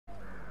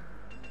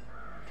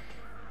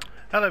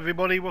Hello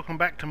everybody, welcome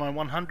back to my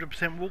 100%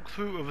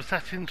 walkthrough of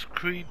Assassin's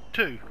Creed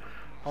 2.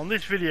 On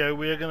this video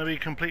we are going to be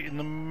completing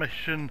the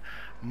mission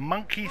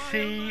Monkey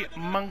See,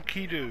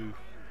 Monkey Do.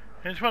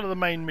 And it's one of the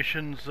main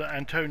missions that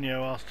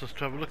Antonio asked us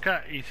to have a look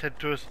at. He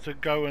said to us to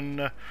go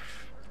and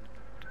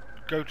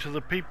go to the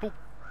people,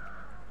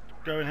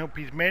 go and help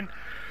his men.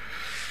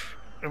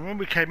 And when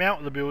we came out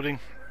of the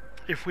building,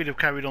 if we'd have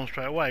carried on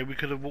straight away, we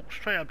could have walked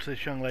straight up to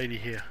this young lady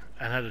here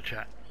and had a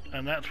chat.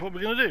 And that's what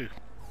we're going to do.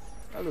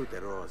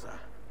 Salute, Rosa.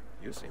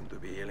 You seem to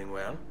be healing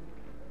well.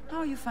 How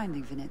are you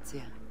finding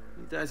Venezia?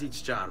 It has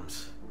its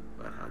charms.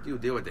 But how do you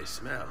deal with the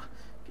smell?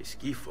 Que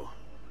schifo.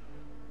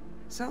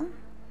 So?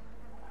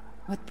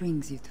 What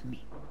brings you to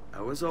me?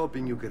 I was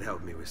hoping you could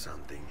help me with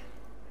something.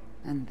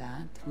 And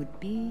that would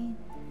be...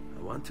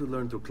 I want to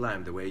learn to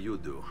climb the way you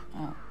do.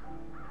 Oh.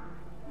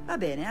 Va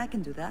bene, I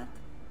can do that.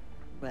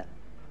 Well,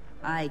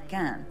 I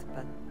can't,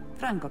 but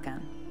Franco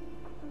can.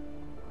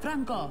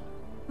 Franco!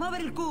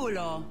 Muovere il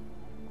culo!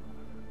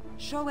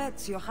 Show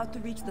Ezio how to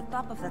reach the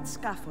top of that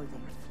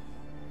scaffolding.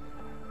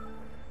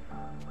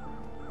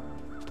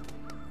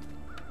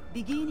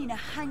 Begin in a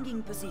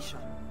hanging position.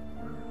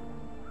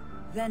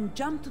 Then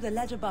jump to the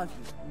ledge above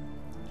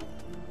you.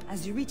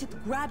 As you reach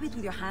it, grab it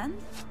with your hand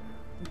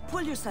and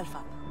pull yourself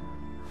up.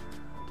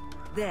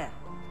 There.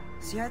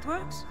 See how it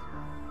works?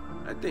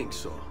 I think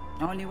so.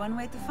 Only one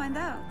way to find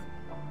out.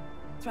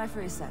 Try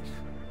for yourself.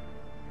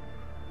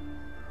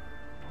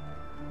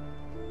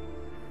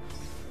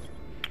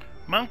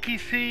 Monkey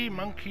See,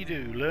 Monkey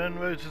Do. Learn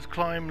Rosa's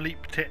climb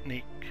leap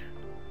technique.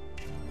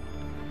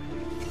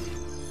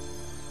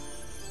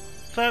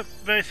 So,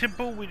 very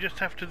simple. We just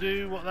have to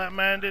do what that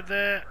man did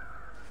there.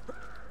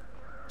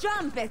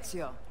 Jump,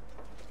 Ezio!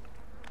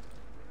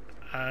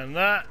 And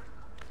that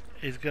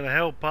is going to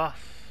help us.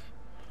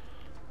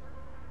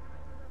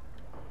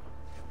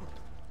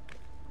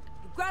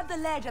 Grab the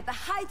ledge at the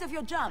height of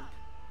your jump.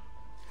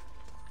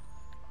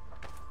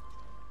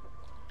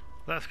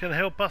 That's going to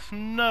help us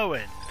no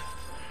end.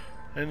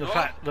 In the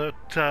fact that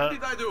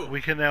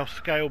we can now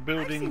scale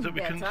buildings that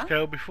we couldn't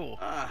scale before.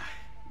 Ah,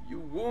 you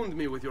wound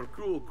me with your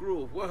cruel,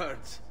 cruel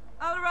words.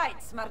 All right,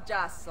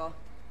 Smargiasso.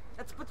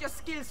 Let's put your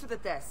skills to the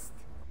test.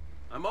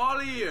 I'm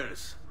all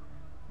ears.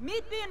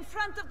 Meet me in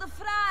front of the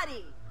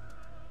Frari.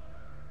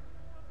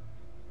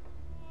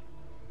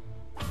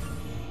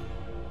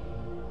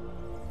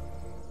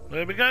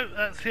 There we go.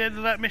 That's the end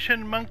of that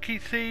mission. Monkey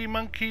See,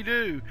 Monkey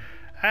Do.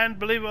 And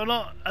believe it or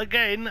not,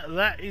 again,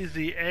 that is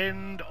the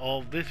end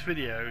of this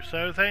video.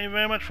 So thank you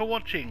very much for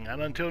watching, and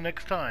until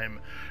next time,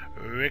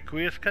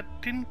 Requiescat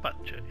in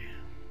pace.